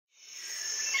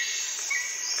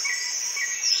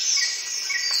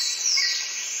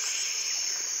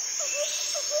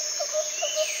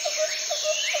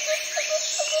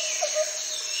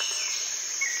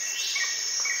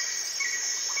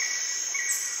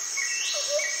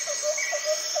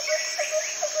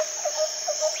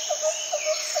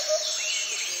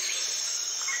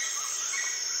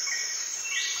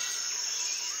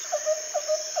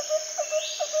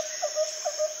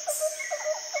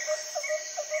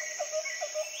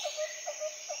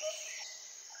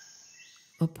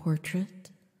A portrait,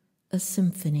 a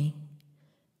symphony,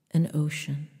 an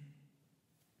ocean.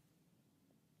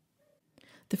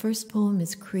 The first poem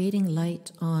is Creating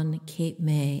Light on Cape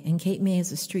May, and Cape May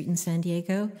is a street in San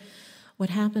Diego. What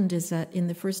happened is that in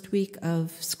the first week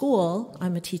of school,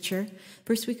 I'm a teacher,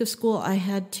 first week of school I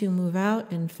had to move out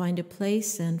and find a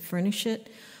place and furnish it.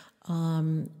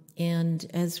 And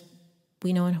as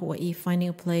we know in Hawaii, finding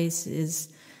a place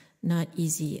is not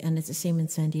easy, and it's the same in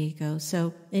San Diego.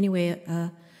 So anyway,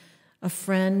 a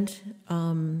friend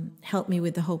helped me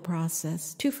with the whole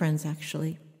process. Two friends,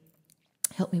 actually,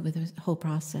 helped me with the whole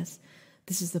process.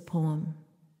 This is the poem.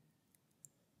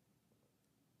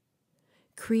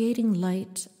 Creating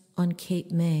light on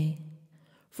Cape May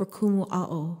for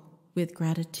Kumu'a'o with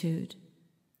gratitude.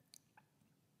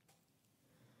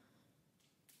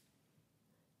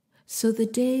 So the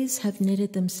days have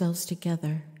knitted themselves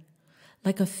together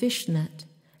like a fishnet,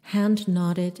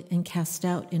 hand-knotted and cast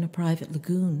out in a private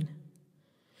lagoon.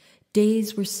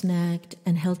 Days were snagged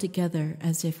and held together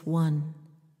as if one.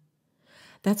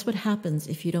 That's what happens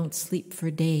if you don't sleep for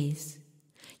days.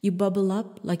 You bubble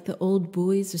up like the old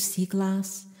buoys of sea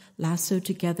glass, lassoed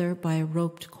together by a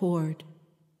roped cord.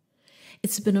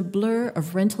 It's been a blur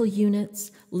of rental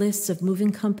units, lists of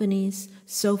moving companies,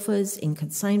 sofas in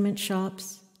consignment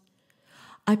shops.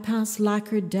 I pass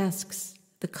lacquered desks,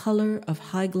 the color of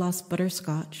high-gloss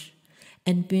butterscotch,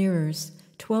 and mirrors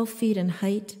 12 feet in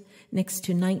height next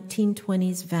to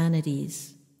 1920s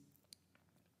vanities.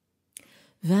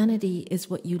 Vanity is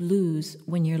what you lose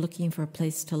when you're looking for a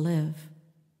place to live.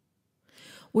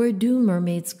 Where do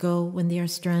mermaids go when they are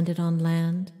stranded on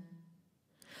land?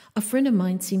 A friend of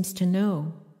mine seems to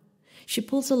know. She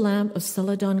pulls a lamp of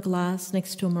celadon glass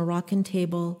next to a Moroccan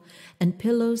table and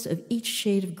pillows of each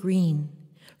shade of green,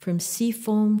 from sea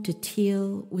foam to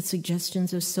teal with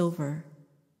suggestions of silver.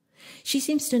 She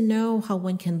seems to know how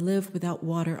one can live without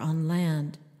water on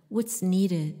land, what's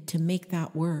needed to make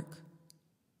that work.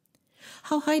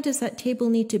 How high does that table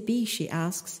need to be, she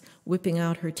asks, whipping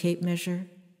out her tape measure.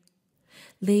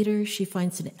 Later, she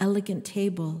finds an elegant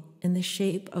table in the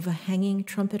shape of a hanging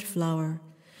trumpet flower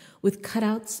with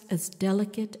cutouts as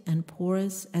delicate and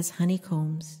porous as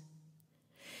honeycombs.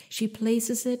 She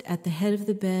places it at the head of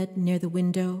the bed near the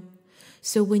window,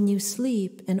 so when you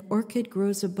sleep, an orchid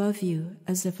grows above you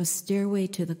as if a stairway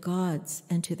to the gods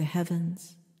and to the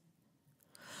heavens.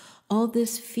 All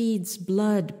this feeds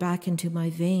blood back into my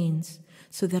veins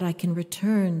so that I can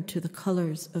return to the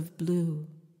colors of blue.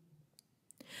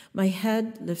 My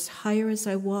head lifts higher as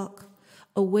I walk,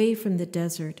 away from the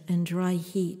desert and dry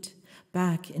heat,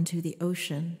 back into the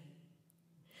ocean.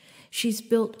 She's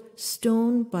built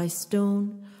stone by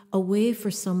stone a way for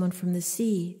someone from the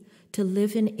sea to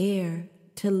live in air,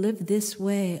 to live this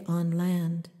way on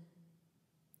land.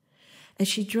 As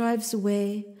she drives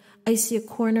away, I see a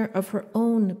corner of her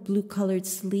own blue-colored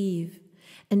sleeve,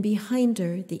 and behind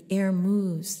her the air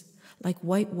moves like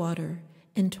white water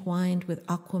entwined with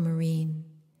aquamarine.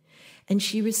 And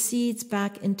she recedes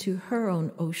back into her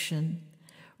own ocean,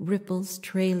 ripples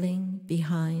trailing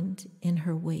behind in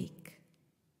her wake.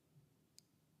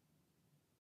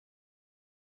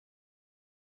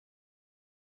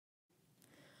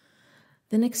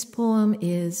 The next poem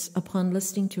is Upon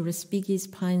Listening to Respighi's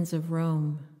Pines of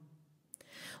Rome.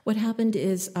 What happened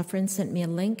is a friend sent me a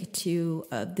link to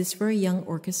this very young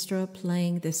orchestra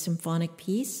playing this symphonic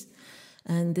piece,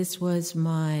 and this was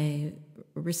my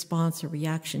response or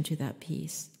reaction to that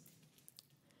piece.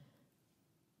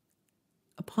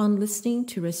 Upon Listening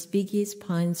to Respighi's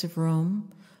Pines of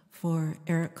Rome for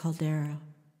Eric Caldera.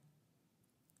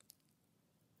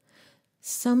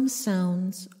 Some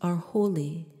sounds are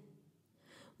holy,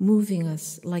 moving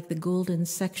us like the golden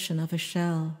section of a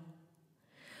shell.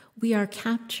 We are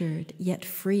captured yet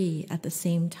free at the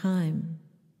same time.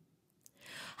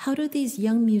 How do these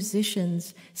young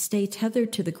musicians stay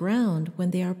tethered to the ground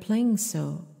when they are playing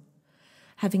so,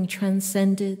 having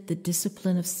transcended the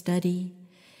discipline of study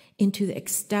into the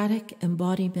ecstatic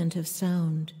embodiment of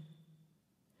sound?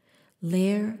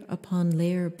 Layer upon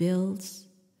layer builds,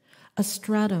 a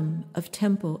stratum of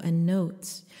tempo and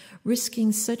notes,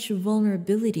 risking such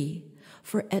vulnerability,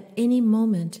 for at any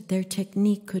moment their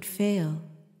technique could fail.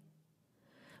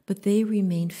 But they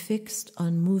remain fixed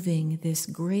on moving this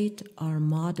great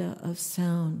armada of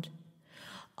sound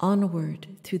onward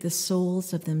through the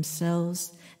souls of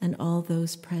themselves and all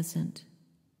those present.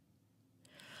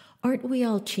 Aren't we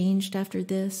all changed after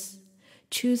this,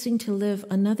 choosing to live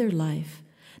another life,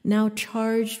 now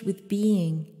charged with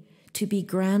being, to be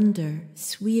grander,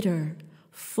 sweeter,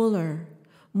 fuller,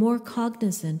 more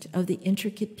cognizant of the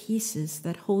intricate pieces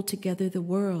that hold together the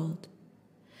world,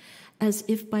 as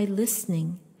if by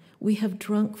listening we have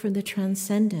drunk from the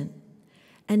transcendent,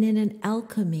 and in an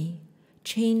alchemy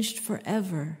changed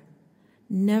forever,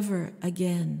 never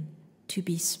again to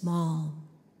be small.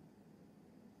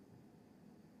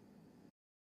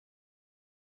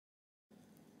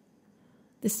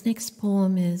 This next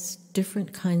poem is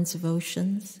Different Kinds of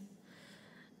Oceans,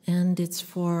 and it's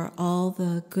for all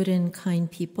the good and kind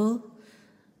people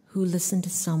who listen to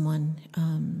someone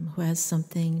who has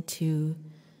something to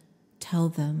tell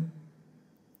them.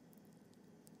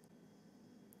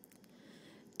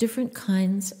 Different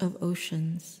kinds of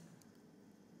oceans.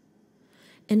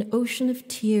 An ocean of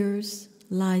tears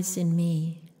lies in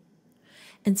me,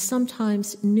 and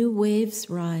sometimes new waves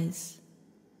rise.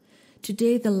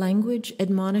 Today the language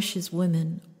admonishes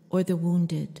women or the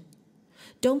wounded.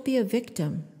 Don't be a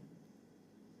victim.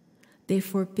 They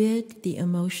forbid the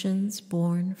emotions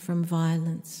born from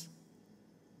violence.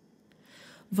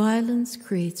 Violence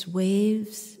creates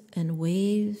waves and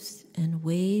waves and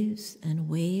waves and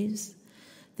waves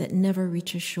that never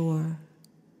reach a shore,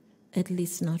 at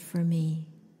least not for me.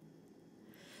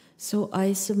 So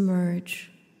I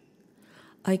submerge.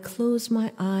 I close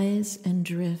my eyes and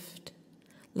drift,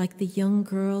 like the young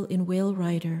girl in Whale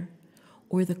Rider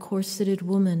or the corseted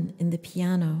woman in the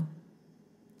piano.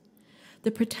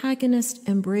 The protagonist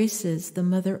embraces the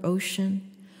Mother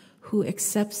Ocean, who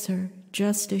accepts her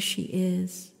just as she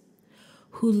is,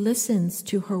 who listens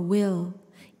to her will,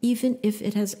 even if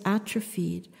it has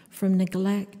atrophied from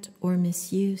neglect or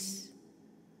misuse.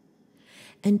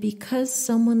 And because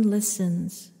someone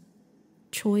listens,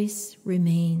 choice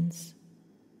remains.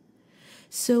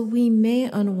 So we may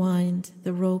unwind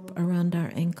the rope around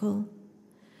our ankle.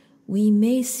 We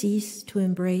may cease to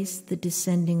embrace the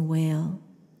descending whale.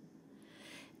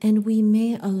 And we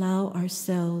may allow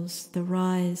ourselves the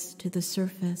rise to the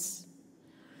surface,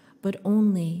 but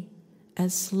only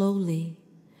as slowly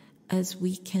as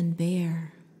we can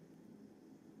bear.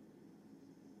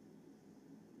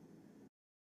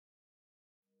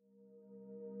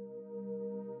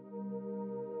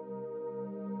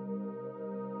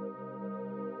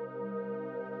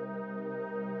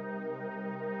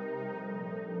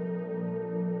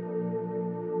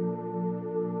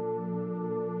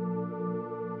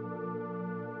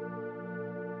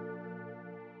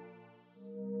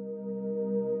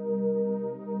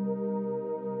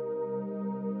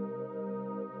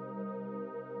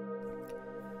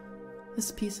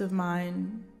 This piece of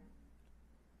mine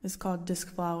is called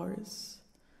Disc Flowers.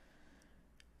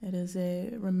 It is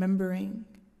a remembering,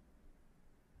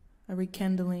 a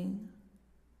rekindling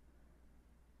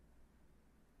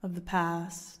of the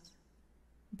past,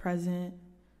 present,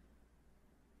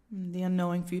 and the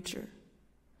unknowing future.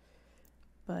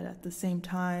 But at the same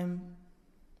time,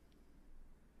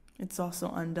 it's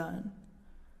also undone.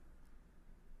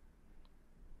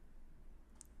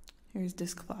 Here's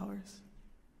Disc Flowers.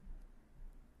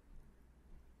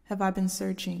 Have I been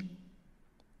searching,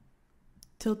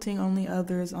 tilting only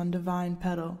others on divine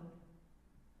petal,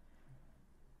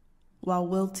 while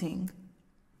wilting,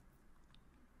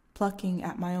 plucking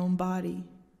at my own body,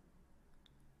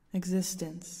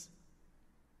 existence?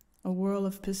 A whirl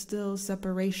of pistil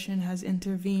separation has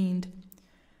intervened.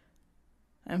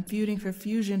 I'm feuding for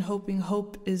fusion, hoping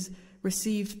hope is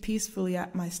received peacefully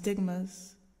at my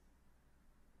stigmas,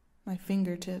 my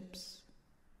fingertips.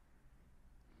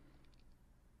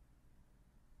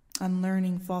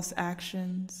 Unlearning false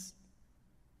actions.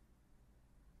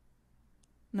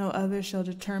 No other shall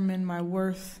determine my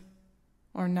worth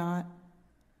or not.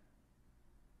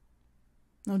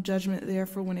 No judgment,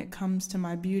 therefore, when it comes to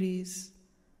my beauties.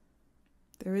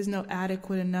 There is no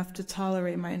adequate enough to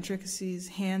tolerate my intricacies,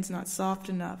 hands not soft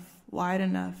enough, wide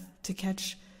enough to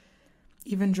catch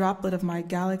even droplet of my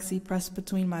galaxy pressed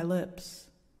between my lips.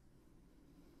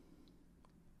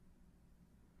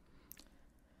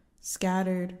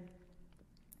 Scattered,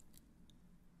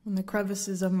 when the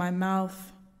crevices of my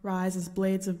mouth rise as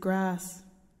blades of grass,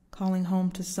 calling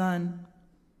home to sun,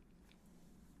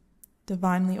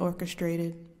 divinely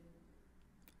orchestrated.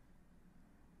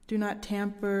 Do not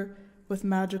tamper with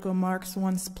magical marks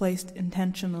once placed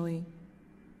intentionally,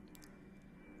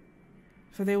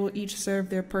 for they will each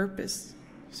serve their purpose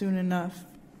soon enough.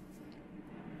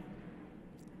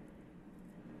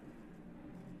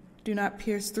 Do not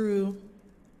pierce through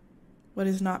what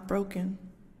is not broken.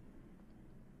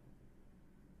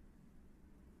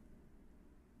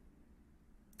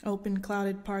 Open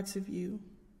clouded parts of you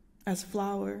as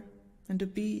flower and a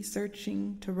bee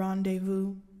searching to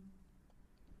rendezvous.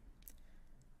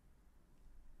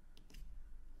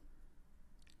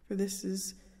 For this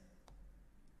is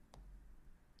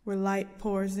where light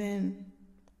pours in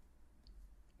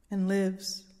and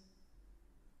lives.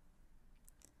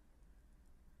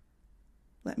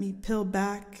 Let me peel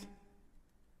back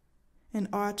and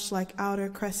arch like outer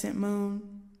crescent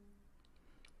moon,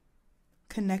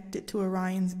 connected to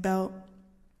Orion's belt,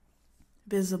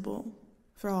 visible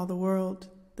for all the world.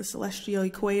 The celestial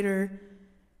equator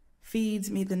feeds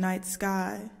me the night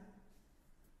sky.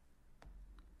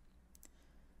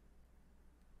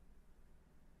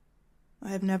 I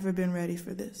have never been ready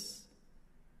for this.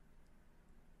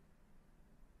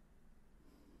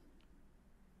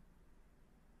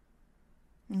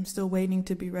 I'm still waiting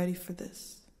to be ready for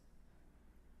this.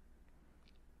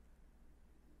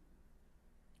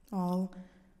 All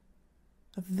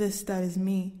of this that is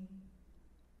me,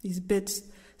 these bits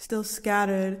still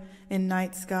scattered in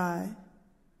night sky,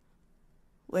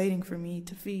 waiting for me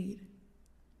to feed.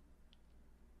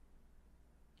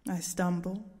 I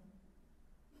stumble.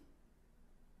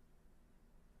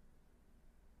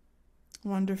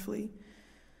 Wonderfully,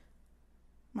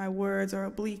 my words are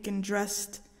oblique and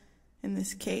dressed in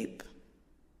this cape,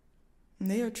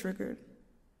 and they are triggered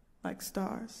like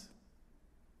stars.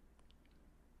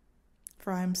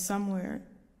 For I am somewhere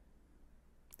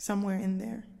in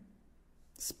there,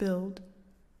 spilled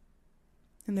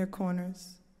in their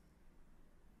corners.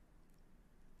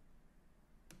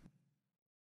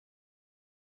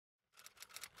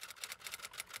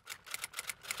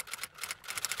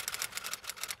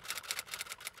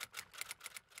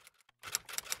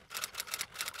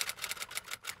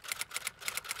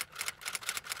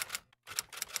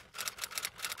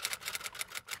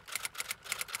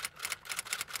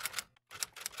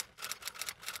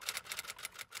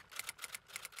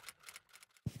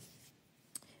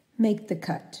 Make the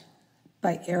Cut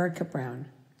by Erika Brown.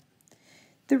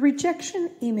 The rejection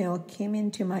email came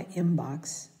into my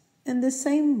inbox in the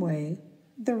same way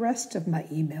the rest of my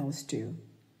emails do,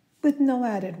 with no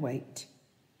added weight.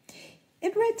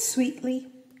 It read sweetly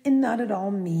and not at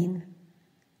all mean,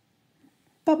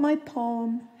 but my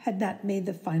poem had not made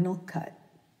the final cut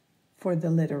for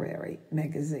the literary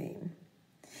magazine.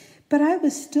 But I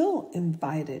was still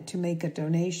invited to make a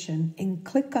donation and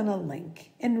click on a link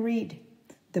and read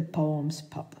the poems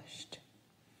published.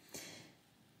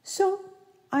 So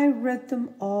I read them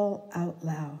all out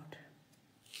loud.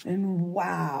 And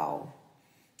wow,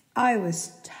 I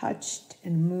was touched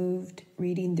and moved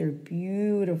reading their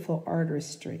beautiful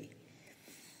artistry.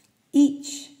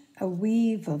 Each a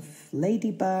weave of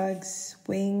ladybugs,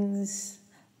 wings,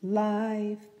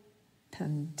 life,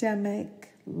 pandemic,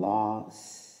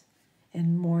 loss,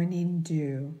 and morning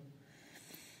dew.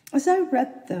 As I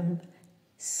read them,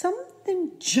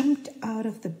 something jumped out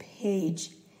of the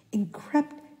page and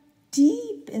crept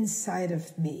deep inside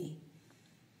of me.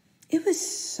 It was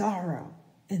sorrow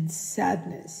and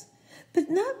sadness, but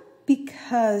not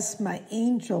because my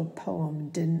angel poem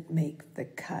didn't make the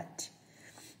cut.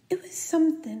 It was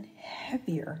something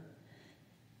heavier,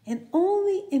 and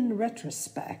only in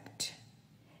retrospect,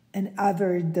 an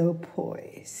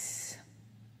avoirdupois.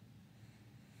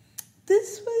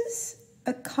 This was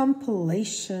a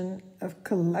compilation of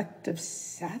collective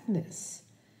sadness.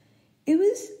 It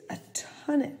was a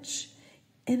tonnage,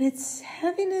 and its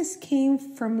heaviness came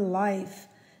from life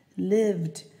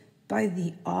lived by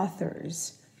the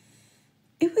authors.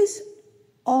 It was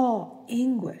all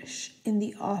anguish in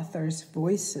the authors'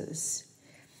 voices.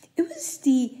 It was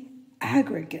the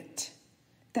aggregate,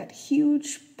 that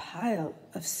huge pile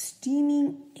of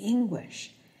steaming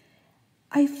anguish.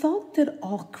 I felt it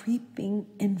all creeping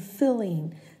and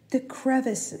filling the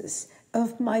crevices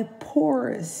of my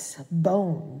porous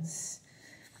bones.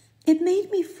 It made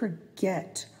me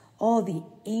forget all the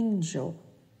angel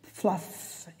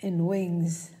fluff and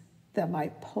wings that my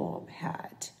poem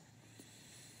had.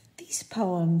 These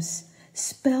poems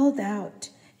spelled out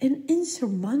an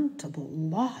insurmountable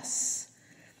loss,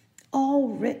 all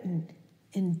written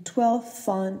in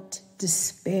 12-font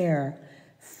despair,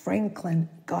 Franklin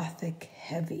Gothic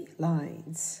heavy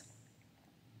lines.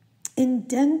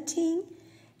 Indenting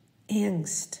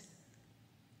angst,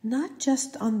 not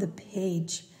just on the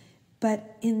page,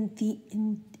 but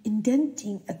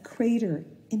indenting a crater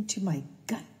into my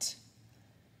gut.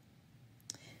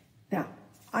 Now,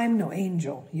 I'm no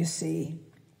angel, you see,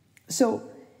 so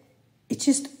it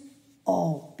just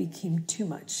all became too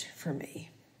much for me.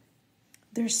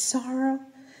 There's sorrow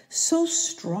so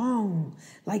strong,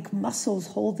 like muscles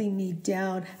holding me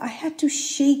down. I had to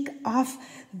shake off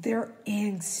their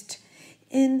angst.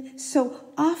 And so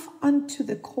off onto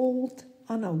the cold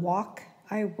on a walk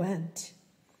I went.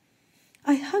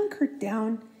 I hunkered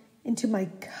down into my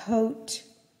coat,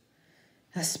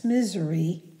 as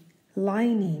misery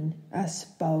lining us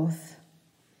both.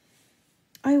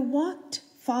 I walked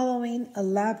following a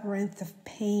labyrinth of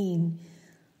pain,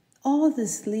 all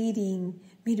this leading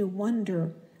me to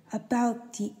wonder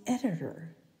about the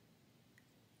editor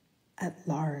at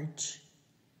large.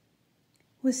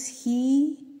 Was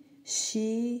he,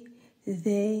 she,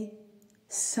 they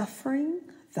suffering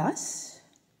thus?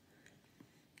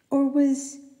 Or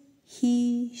was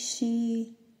he,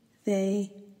 she,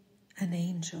 they an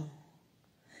angel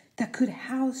that could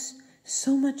house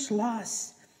so much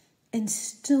loss and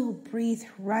still breathe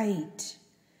right?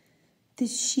 Did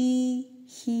she,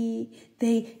 he,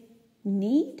 they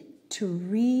need to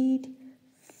read,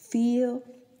 feel,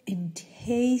 and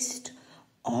taste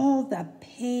all the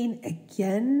pain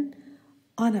again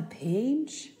on a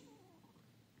page?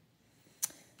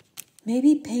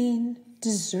 Maybe pain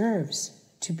deserves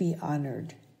to be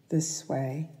honored this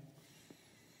way.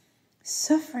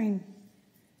 Suffering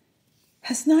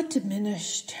has not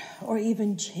diminished or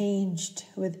even changed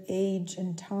with age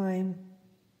and time.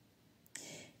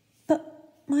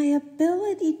 But my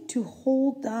ability to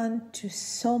hold on to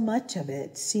so much of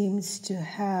it seems to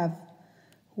have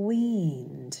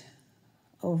weaned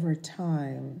over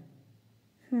time.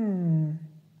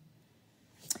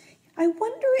 I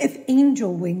wonder if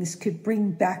angel wings could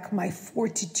bring back my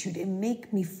fortitude and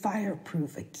make me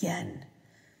fireproof again.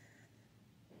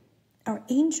 Are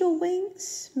angel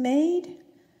wings made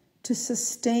to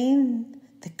sustain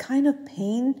the kind of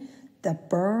pain that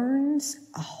burns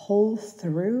a hole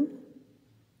through?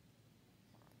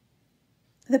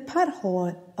 The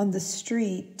pothole on the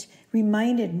street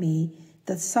reminded me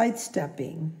that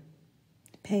sidestepping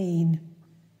pain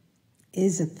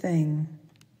is a thing.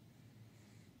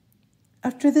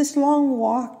 After this long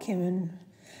walk and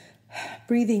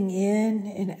breathing in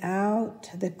and out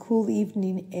the cool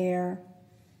evening air,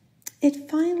 it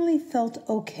finally felt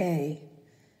okay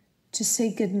to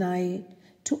say goodnight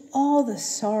to all the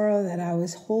sorrow that I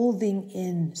was holding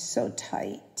in so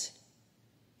tight,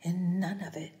 and none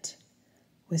of it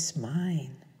was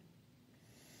mine.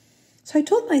 So I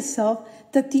told myself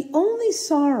that the only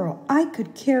sorrow I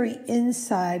could carry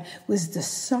inside was the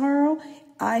sorrow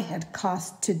I had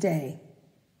caused today.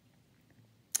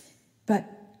 But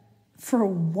for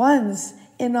once,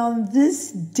 and on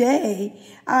this day,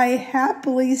 I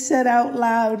happily said out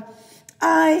loud,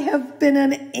 I have been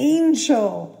an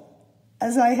angel,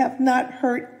 as I have not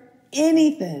hurt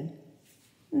anything,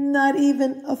 not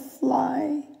even a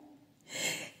fly.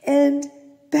 And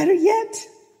better yet,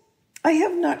 I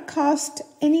have not caused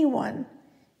anyone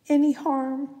any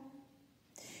harm.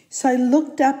 So I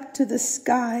looked up to the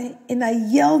sky and I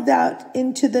yelled out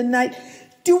into the night,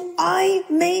 do I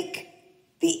make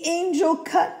the angel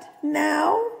cut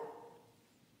now?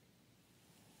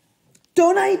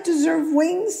 Don't I deserve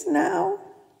wings now?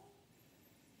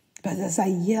 But as I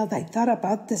yelled, I thought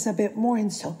about this a bit more,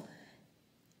 and so,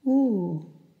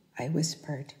 I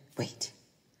whispered, wait,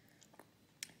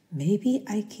 maybe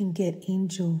I can get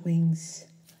angel wings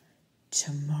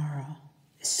tomorrow.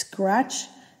 Scratch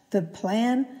the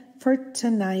plan for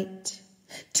tonight.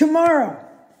 Tomorrow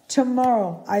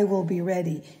I will be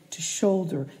ready to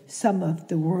shoulder some of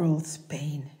the world's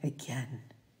pain again.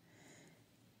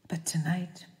 But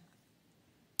tonight,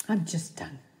 I'm just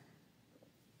done.